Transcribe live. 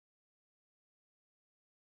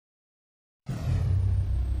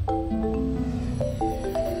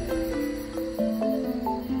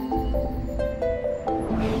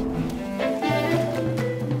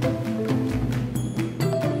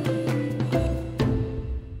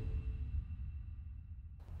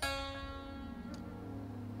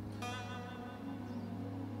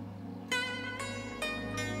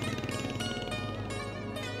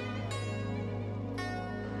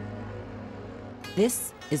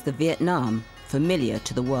This is the Vietnam familiar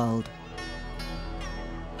to the world.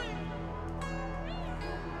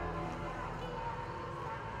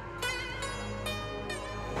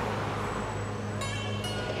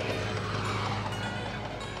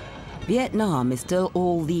 Vietnam is still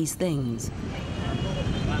all these things.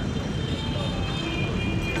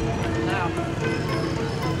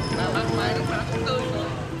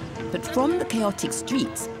 But from the chaotic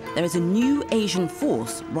streets, there is a new Asian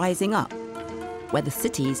force rising up, where the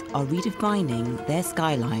cities are redefining their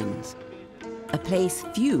skylines, a place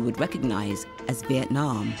few would recognize as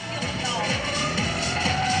Vietnam.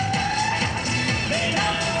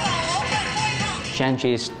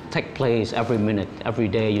 Changes take place every minute, every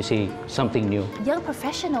day you see something new. Young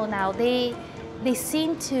professionals now, they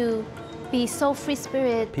seem to be so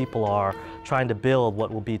free-spirited. People are trying to build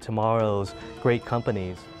what will be tomorrow's great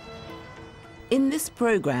companies. In this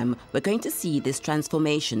program, we're going to see this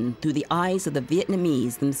transformation through the eyes of the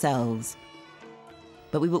Vietnamese themselves.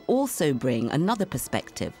 But we will also bring another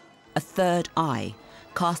perspective, a third eye,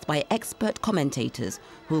 cast by expert commentators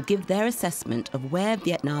who will give their assessment of where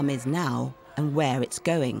Vietnam is now and where it's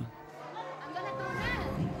going.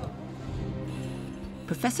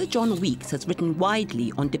 Professor John Weeks has written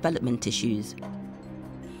widely on development issues.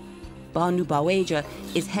 Banu Baweja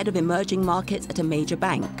is head of emerging markets at a major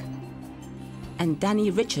bank. And Danny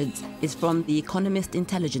Richards is from the Economist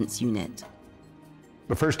Intelligence Unit.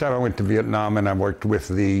 The first time I went to Vietnam, and I worked with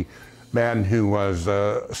the man who was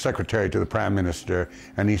secretary to the Prime Minister,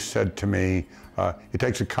 and he said to me, it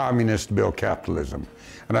takes a communist to build capitalism.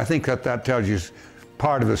 And I think that tells you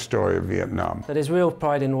part of the story of Vietnam. So there's real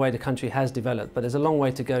pride in the way the country has developed, but there's a long way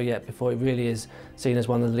to go yet before it really is seen as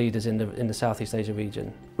one of the leaders in the Southeast Asia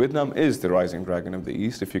region. Vietnam is the rising dragon of the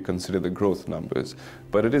East if you consider the growth numbers,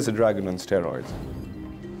 but it is a dragon on steroids.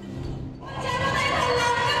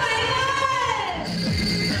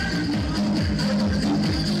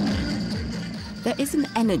 There is an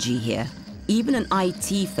energy here. Even an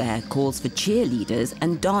IT fair calls for cheerleaders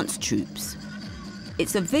and dance troupes.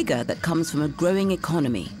 It's a vigor that comes from a growing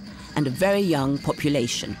economy and a very young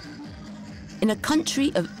population. In a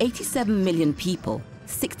country of 87 million people,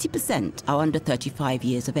 60% are under 35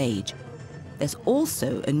 years of age. There's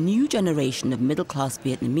also a new generation of middle-class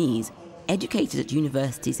Vietnamese educated at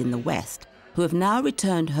universities in the West who have now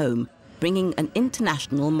returned home, bringing an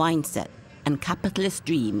international mindset and capitalist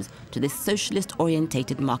dreams to this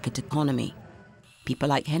socialist-orientated market economy. People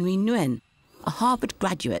like Henry Nguyen, a Harvard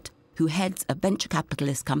graduate who heads a venture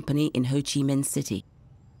capitalist company in Ho Chi Minh City.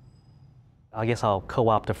 I guess I'll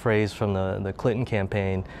co-opt a phrase from the Clinton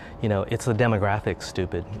campaign, you know, it's the demographics,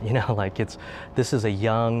 stupid. You know, like this is a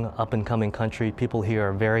young, up-and-coming country. People here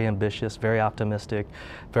are very ambitious, very optimistic,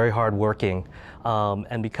 very hardworking.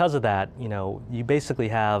 And because of that, you know, you basically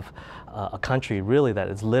have a country really that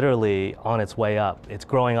is literally on its way up. It's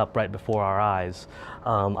growing up right before our eyes.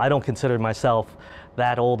 I don't consider myself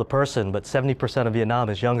that old a person, but 70% of Vietnam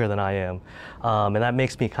is younger than I am. And that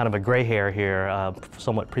makes me kind of a gray hair here,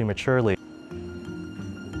 somewhat prematurely.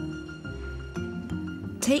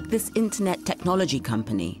 Take this internet technology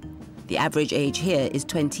company. The average age here is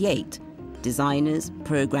 28. Designers,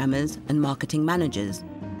 programmers, and marketing managers.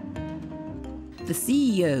 The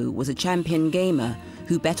CEO was a champion gamer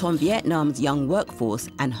who bet on Vietnam's young workforce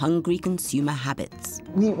and hungry consumer habits.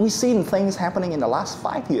 We've seen things happening in the last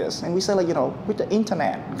 5 years, and we say, like, you know, with the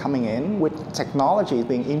internet coming in, with technology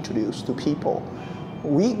being introduced to people,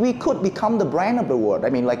 we could become the brand of the world. I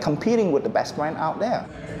mean, like competing with the best brand out there.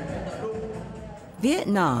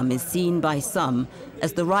 Vietnam is seen by some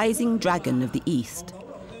as the rising dragon of the East.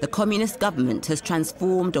 The communist government has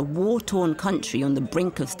transformed a war-torn country on the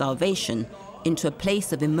brink of starvation into a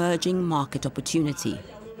place of emerging market opportunity.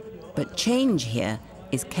 But change here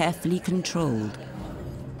is carefully controlled.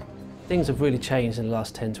 Things have really changed in the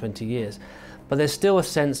last 10, 20 years, but there's still a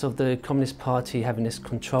sense of the Communist Party having this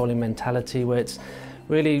controlling mentality where it's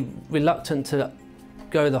really reluctant to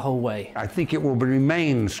go the whole way. I think it will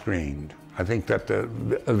remain screened. I think that the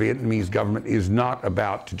Vietnamese government is not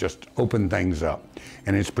about to just open things up.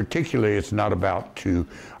 And it's not about to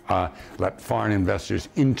let foreign investors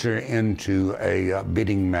enter into a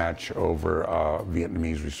bidding match over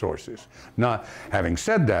Vietnamese resources. Now, having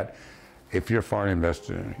said that, If you're a foreign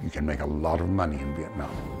investor, you can make a lot of money in Vietnam.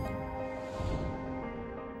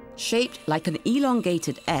 Shaped like an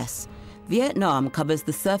elongated S, Vietnam covers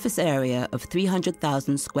the surface area of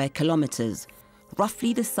 300,000 square kilometers,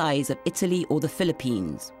 roughly the size of Italy or the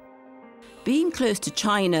Philippines. Being close to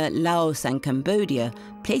China, Laos and Cambodia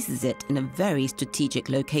places it in a very strategic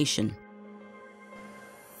location.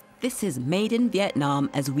 This is made in Vietnam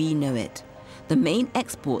as we know it. The main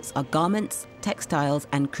exports are garments, textiles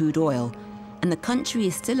and crude oil, and the country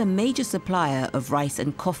is still a major supplier of rice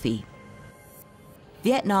and coffee.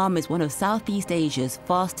 Vietnam is one of Southeast Asia's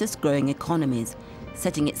fastest growing economies,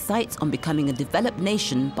 setting its sights on becoming a developed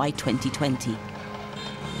nation by 2020.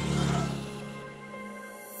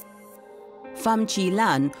 Pham Chi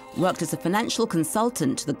Lan worked as a financial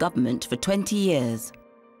consultant to the government for 20 years.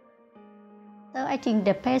 So I think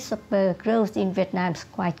the pace of growth in Vietnam is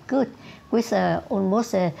quite good, with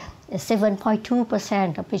almost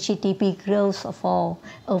 7.2% of the GDP growth for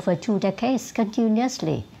over 2 decades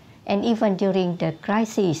continuously. And even during the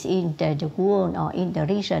crisis in the world or in the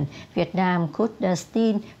region, Vietnam could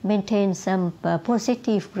still maintain some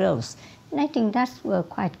positive growth. And I think that's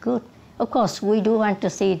quite good. Of course, we do want to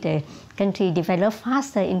see the country develop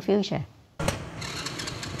faster in future.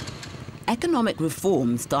 Economic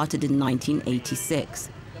reform started in 1986.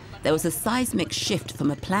 There was a seismic shift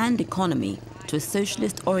from a planned economy to a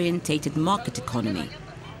socialist-orientated market economy.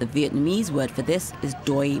 The Vietnamese word for this is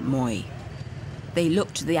doi moi. They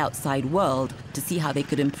looked to the outside world to see how they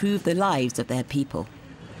could improve the lives of their people.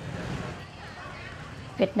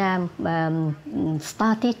 Vietnam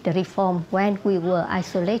started the reform when we were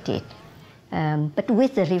isolated. But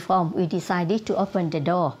with the reform, we decided to open the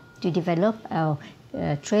door to develop our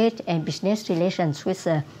trade and business relations with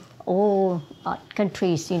all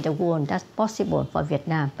countries in the world. That's possible for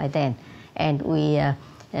Vietnam by then. And we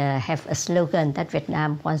have a slogan that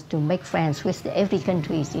Vietnam wants to make friends with every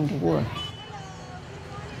country in the world.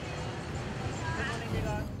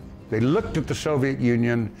 They looked at the Soviet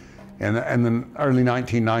Union in the early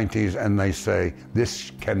 1990s and they say,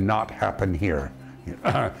 this cannot happen here.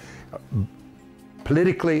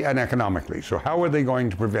 Politically and economically. So how are they going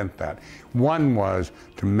to prevent that? One was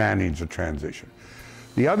to manage the transition.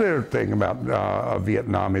 The other thing about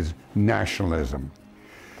Vietnam is nationalism.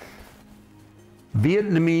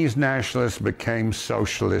 Vietnamese nationalists became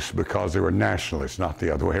socialists because they were nationalists, not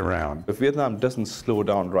the other way around. If Vietnam doesn't slow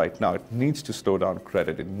down right now, it needs to slow down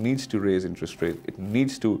credit, it needs to raise interest rates, it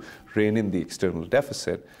needs to rein in the external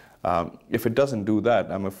deficit. If it doesn't do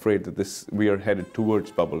that, I'm afraid that we are headed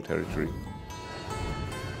towards bubble territory.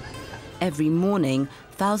 Every morning,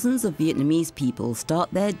 thousands of Vietnamese people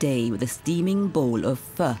start their day with a steaming bowl of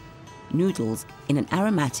pho, noodles in an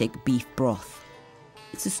aromatic beef broth.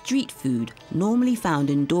 It's a street food normally found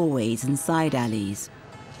in doorways and side alleys.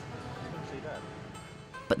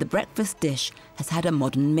 But the breakfast dish has had a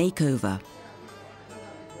modern makeover.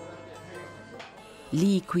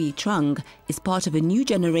 Lee Quy Trung is part of a new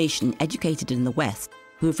generation educated in the West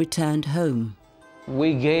who have returned home.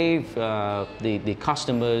 We gave the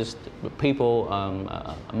customers, the people,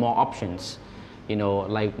 more options,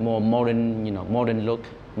 like more modern, modern look,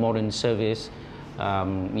 modern service,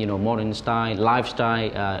 modern style,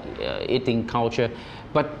 lifestyle, eating culture.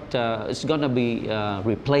 But it's going to be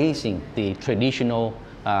replacing the traditional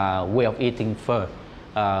way of eating pho.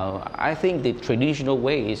 I think the traditional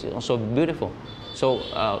way is also beautiful. So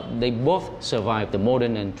they both survive, the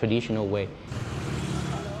modern and traditional way.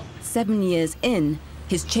 7 years in,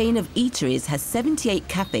 his chain of eateries has 78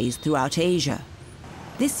 cafes throughout Asia.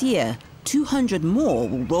 This year, 200 more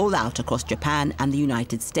will roll out across Japan and the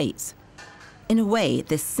United States. In a way,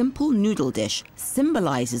 this simple noodle dish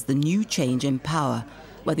symbolizes the new change in power,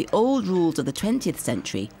 where the old rules of the 20th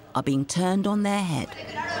century are being turned on their head.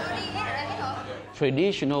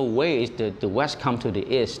 Traditional way is the West come to the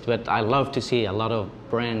East, but I love to see a lot of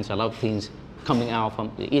brands, a lot of things coming out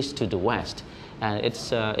from the East to the West. And it's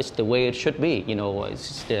the way it should be,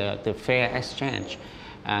 it's the fair exchange.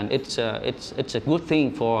 And it's a good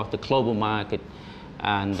thing for the global market.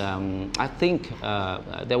 And I think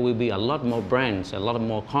there will be a lot more brands, a lot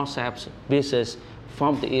more concepts, business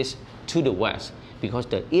from the East to the West, because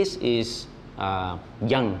the East is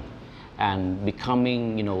young and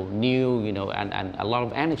becoming, new, and a lot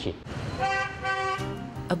of energy.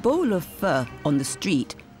 A bowl of pho on the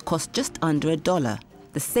street costs just under $1.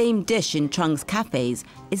 The same dish in Trung's cafes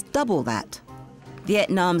is double that.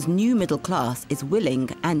 Vietnam's new middle class is willing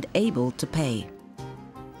and able to pay.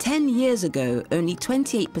 10 years ago, only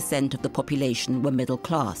 28% of the population were middle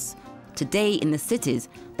class. Today in the cities,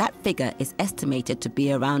 that figure is estimated to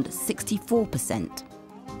be around 64%.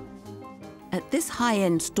 At this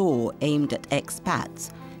high-end store aimed at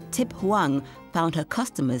expats, Tip Huang found her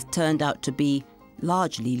customers turned out to be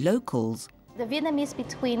largely locals. The Vietnamese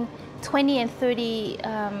between 20 and 30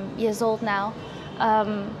 years old now,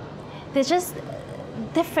 they're just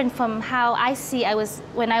different from how I see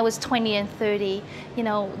when I was 20 and 30. You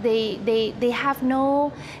know, they have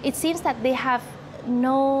no, it seems that they have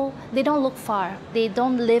no, they don't look far. They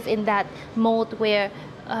don't live in that mode where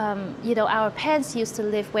you know, our parents used to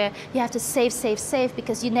live, where you have to save, save, save,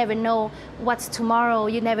 because you never know what's tomorrow.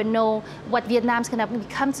 You never know what Vietnam's going to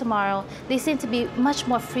become tomorrow. They seem to be much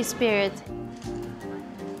more free spirit.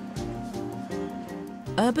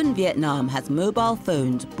 Urban Vietnam has mobile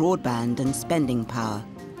phones, broadband, and spending power.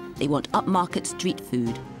 They want upmarket street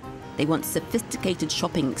food. They want sophisticated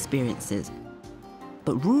shopping experiences.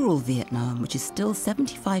 But rural Vietnam, which is still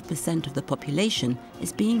 75% of the population,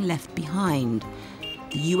 is being left behind.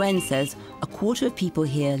 The UN says a quarter of people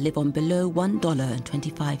here live on below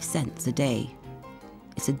 $1.25 a day.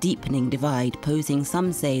 It's a deepening divide, posing,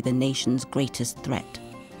 some say, the nation's greatest threat.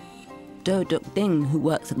 Do Duc Dinh, who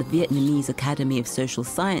works at the Vietnamese Academy of Social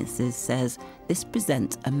Sciences, says this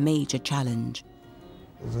presents a major challenge.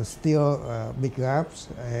 There's still big gaps,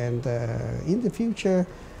 and in the future,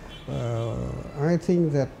 I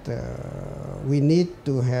think that we need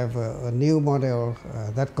to have a new model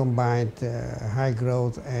that combines high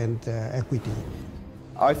growth and equity.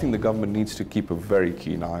 I think the government needs to keep a very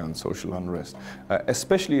keen eye on social unrest,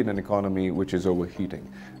 especially in an economy which is overheating.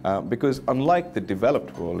 Because unlike the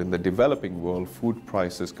developed world, in the developing world, food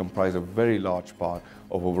prices comprise a very large part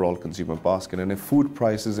of overall consumer basket. And if food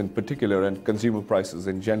prices in particular and consumer prices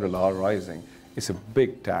in general are rising, it's a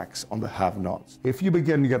big tax on the have-nots. If you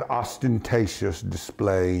begin to get ostentatious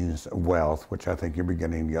displays of wealth, which I think you're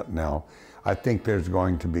beginning to get now, I think there's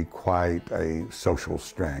going to be quite a social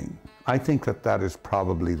strain. I think that that is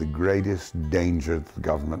probably the greatest danger that the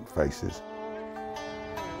government faces.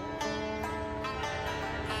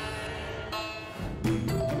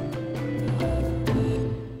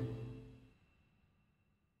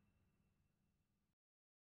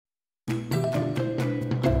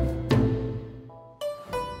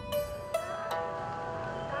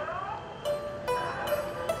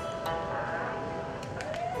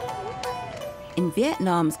 In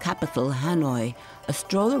Vietnam's capital, Hanoi, a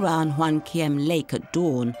stroll around Hoan Kiem Lake at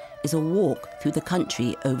dawn is a walk through the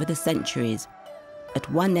country over the centuries. At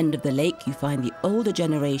one end of the lake, you find the older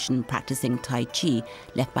generation practicing Tai Chi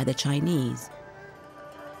left by the Chinese.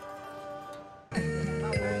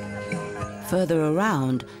 Further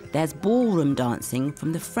around, there's ballroom dancing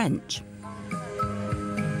from the French.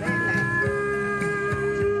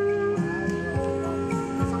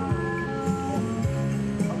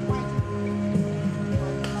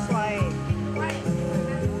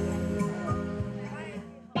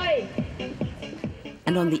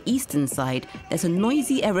 And on the eastern side, there's a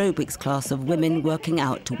noisy aerobics class of women working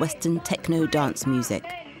out to Western techno dance music.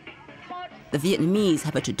 The Vietnamese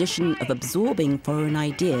have a tradition of absorbing foreign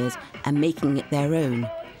ideas and making it their own.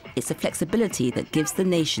 It's a flexibility that gives the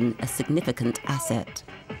nation a significant asset.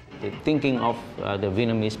 The thinking of the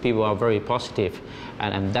Vietnamese people are very positive,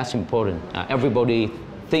 and that's important. Everybody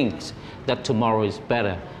thinks that tomorrow is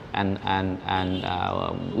better, and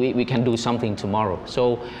we can do something tomorrow.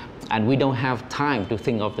 And we don't have time to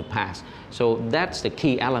think of the past. So that's the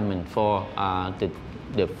key element for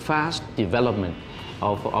the fast development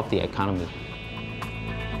of the economy.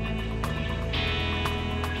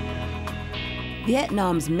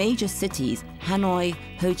 Vietnam's major cities, Hanoi,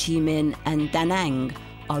 Ho Chi Minh, and Da Nang,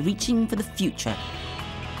 are reaching for the future.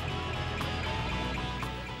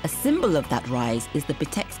 A symbol of that rise is the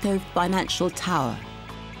Bitexco Financial Tower.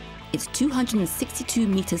 It's 262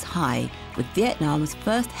 meters high, with Vietnam's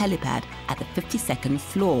first helipad at the 52nd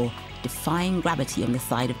floor, defying gravity on the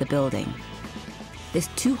side of the building. This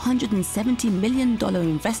 $270 million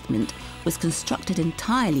investment was constructed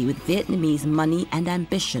entirely with Vietnamese money and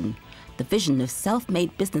ambition, the vision of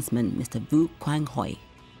self-made businessman Mr. Vu Quang Huy.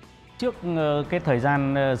 Trước cái thời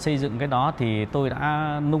gian xây dựng cái đó thì tôi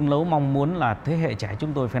đã nung nấu mong muốn là thế hệ trẻ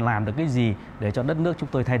chúng tôi phải làm được cái gì để cho đất nước chúng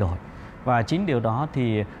tôi thay đổi. Và chính điều đó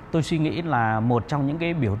thì tôi suy nghĩ là một trong những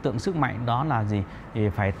cái biểu tượng sức mạnh đó là gì? Thì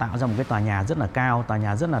phải tạo ra một cái tòa nhà rất là cao, tòa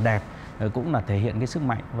nhà rất là đẹp, cũng là thể hiện cái sức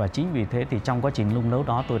mạnh. Và chính vì thế thì trong quá trình nung nấu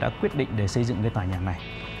đó tôi đã quyết định để xây dựng cái tòa nhà này.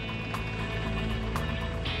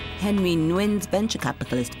 Henry Nguyen's venture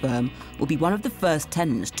capitalist firm will be one of the first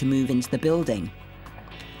tenants to move into the building.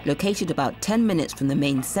 Located about 10 minutes from the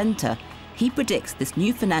main center, he predicts this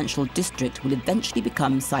new financial district will eventually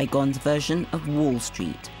become Saigon's version of Wall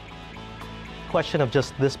Street. Question of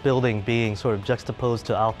just this building being sort of juxtaposed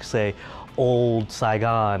to, I'll say, old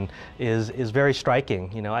Saigon is very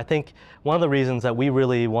striking. You know, I think one of the reasons that we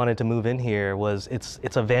really wanted to move in here was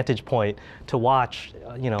it's a vantage point to watch,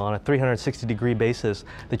 you know, on a 360-degree basis,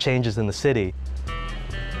 the changes in the city.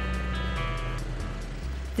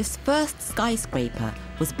 This first skyscraper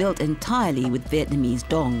was built entirely with Vietnamese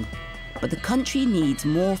dong, but the country needs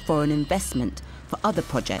more foreign investment for other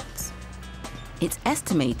projects. It's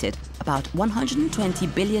estimated about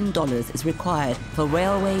 $120 billion is required for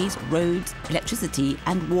railways, roads, electricity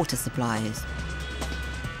and water supplies.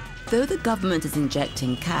 Though the government is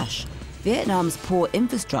injecting cash, Vietnam's poor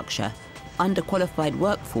infrastructure, underqualified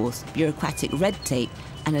workforce, bureaucratic red tape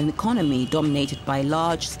and an economy dominated by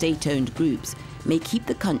large state-owned groups may keep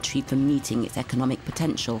the country from meeting its economic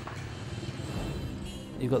potential.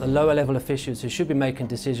 You've got the lower level officials who should be making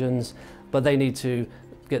decisions, but they need to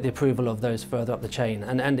get the approval of those further up the chain.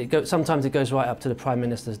 And sometimes it goes right up to the Prime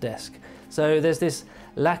Minister's desk. So there's this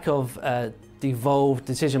lack of devolved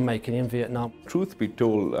decision making in Vietnam. Truth be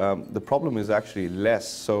told, the problem is actually less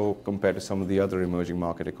so compared to some of the other emerging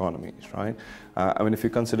market economies, right? I mean, if you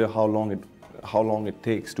consider how long it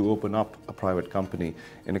takes to open up a private company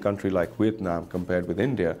in a country like Vietnam compared with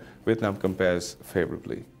India, Vietnam compares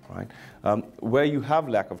favorably, right? Where you have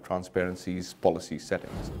lack of transparency is policy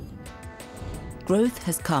settings. Growth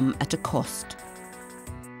has come at a cost.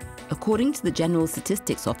 According to the General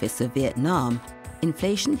Statistics Office of Vietnam,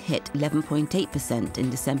 inflation hit 11.8% in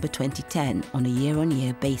December 2010 on a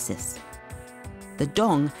year-on-year basis. The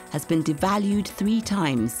dong has been devalued 3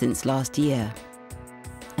 times since last year,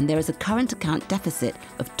 and there is a current account deficit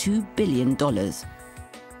of $2 billion.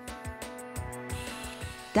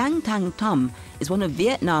 Dang Thang Thum is one of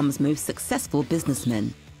Vietnam's most successful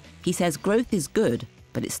businessmen. He says growth is good,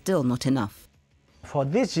 but it's still not enough. For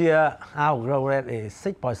this year, our growth rate is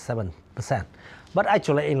 6.7%, but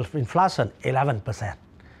actually inflation 11%.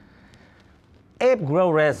 If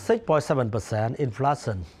growth rate 6.7%,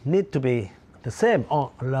 inflation need to be the same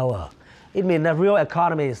or lower. It means the real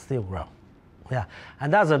economy is still growing. Yeah,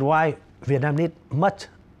 and that's why Vietnam needs much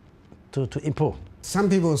to improve. Some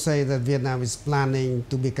people say that Vietnam is planning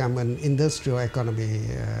to become an industrial economy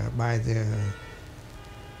by the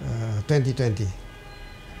 2020.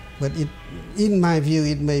 But in my view,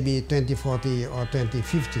 it may be 2040 or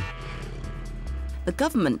 2050. The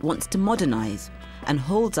government wants to modernize and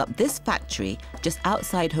holds up this factory just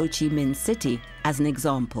outside Ho Chi Minh City as an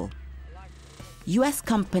example. US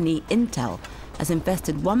company Intel has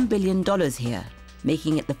invested $1 billion here,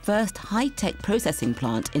 making it the first high-tech processing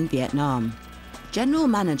plant in Vietnam. General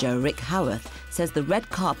Manager Rick Howarth says the red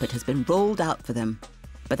carpet has been rolled out for them,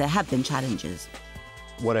 but there have been challenges.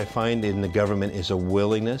 What I find in the government is a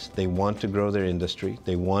willingness. They want to grow their industry.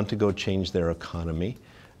 They want to go change their economy.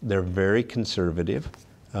 They're very conservative,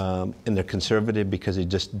 and they're conservative because they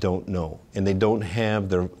just don't know. And they don't have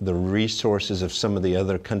the resources of some of the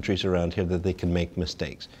other countries around here that they can make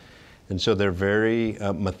mistakes. And so they're very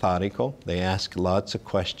methodical. They ask lots of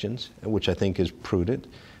questions, which I think is prudent.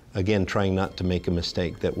 Again, trying not to make a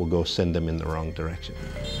mistake that will go send them in the wrong direction.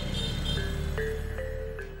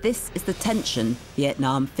 This is the tension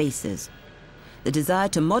Vietnam faces. The desire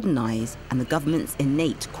to modernize and the government's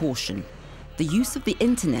innate caution. The use of the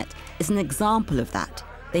internet is an example of that.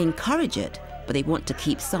 They encourage it, but they want to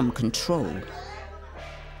keep some control.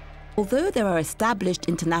 Although there are established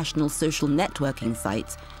international social networking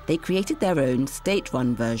sites, they created their own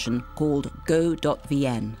state-run version called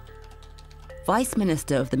Go.vn. Vice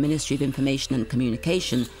Minister of the Ministry of Information and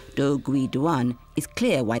Communication, Do Quy Duan, is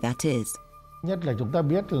clear why that is. Nhất là chúng ta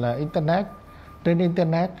biết là Internet, trên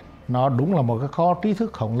Internet nó đúng là một cái kho trí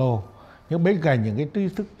thức khổng lồ. Nhưng bên cạnh những cái trí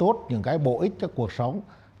thức tốt, những cái bổ ích cho cuộc sống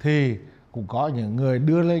thì cũng có những người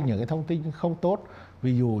đưa lên những cái thông tin không tốt.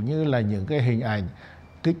 Ví dụ như là những cái hình ảnh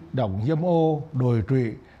kích động dâm ô, đồi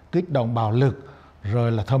trụy, kích động bạo lực,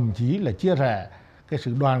 rồi là thậm chí là chia rẽ cái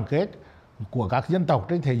sự đoàn kết của các dân tộc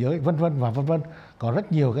trên thế giới, vân vân và vân vân. Có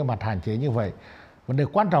rất nhiều cái mặt hạn chế như vậy. Vấn đề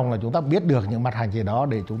quan trọng là chúng ta biết được những mặt hạn chế đó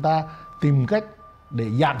để chúng ta tìm cách để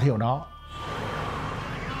giảm thiểu nó.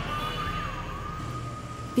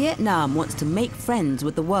 Vietnam wants to make friends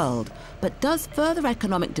with the world, but does further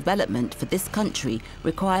economic development for this country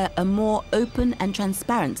require a more open and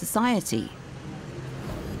transparent society?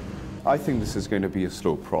 I think this is going to be a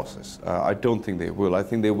slow process. I don't think they will. I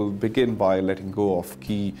think they will begin by letting go of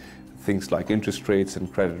key things like interest rates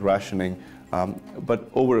and credit rationing, but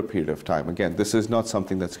over a period of time. Again, this is not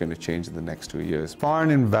something that's going to change in the next 2 years.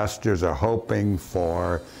 Foreign investors are hoping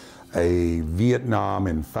for a Vietnam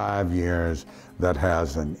in 5 years that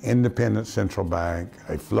has an independent central bank,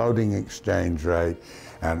 a floating exchange rate,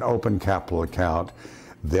 and an open capital account.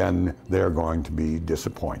 Then they're going to be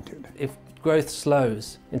disappointed. If growth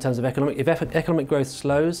slows in terms of if economic growth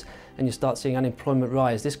slows and you start seeing unemployment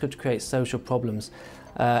rise, this could create social problems,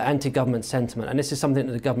 anti-government sentiment, and this is something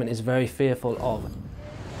that the government is very fearful of.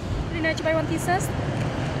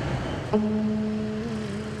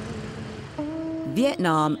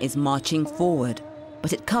 Vietnam is marching forward,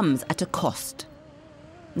 but it comes at a cost.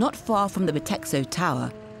 Not far from the Bitexo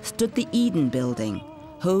Tower stood the Eden Building,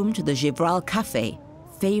 home to the Gibral Café,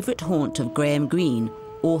 favourite haunt of Graham Greene,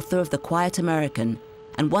 author of The Quiet American,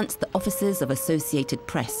 and once the offices of Associated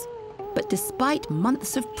Press. But despite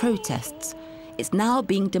months of protests, it's now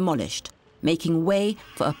being demolished, making way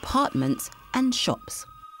for apartments and shops.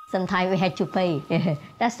 Sometimes we had to pay.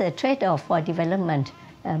 That's a trade-off for development.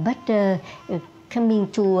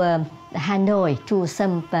 Coming to Hanoi, to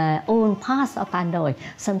some own parts of Hanoi,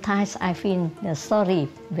 sometimes I feel sorry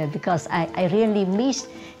because I really missed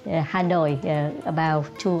Hanoi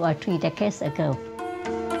about 2 or 3 decades ago.